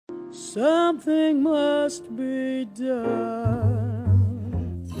Something must be done.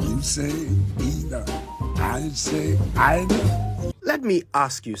 You say either, I say either. Let me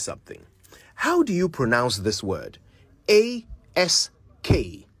ask you something. How do you pronounce this word?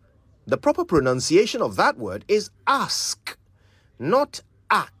 A-S-K. The proper pronunciation of that word is ask, not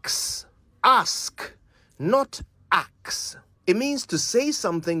axe. Ask, not axe. It means to say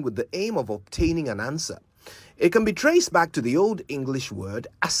something with the aim of obtaining an answer. It can be traced back to the Old English word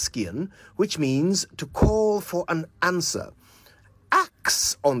askian, which means to call for an answer.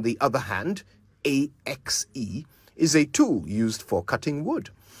 Axe, on the other hand, A-X-E, is a tool used for cutting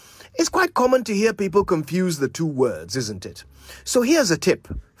wood. It's quite common to hear people confuse the two words, isn't it? So here's a tip.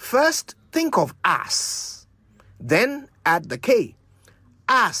 First, think of ass. Then add the K.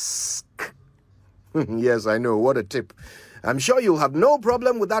 Ask. Yes, I know, what a tip. I'm sure you'll have no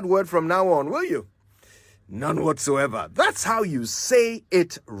problem with that word from now on, will you? None whatsoever. That's how you say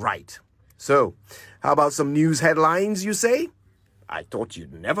it right. So, how about some news headlines, you say? I thought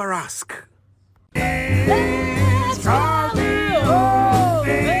you'd never ask. Let's try.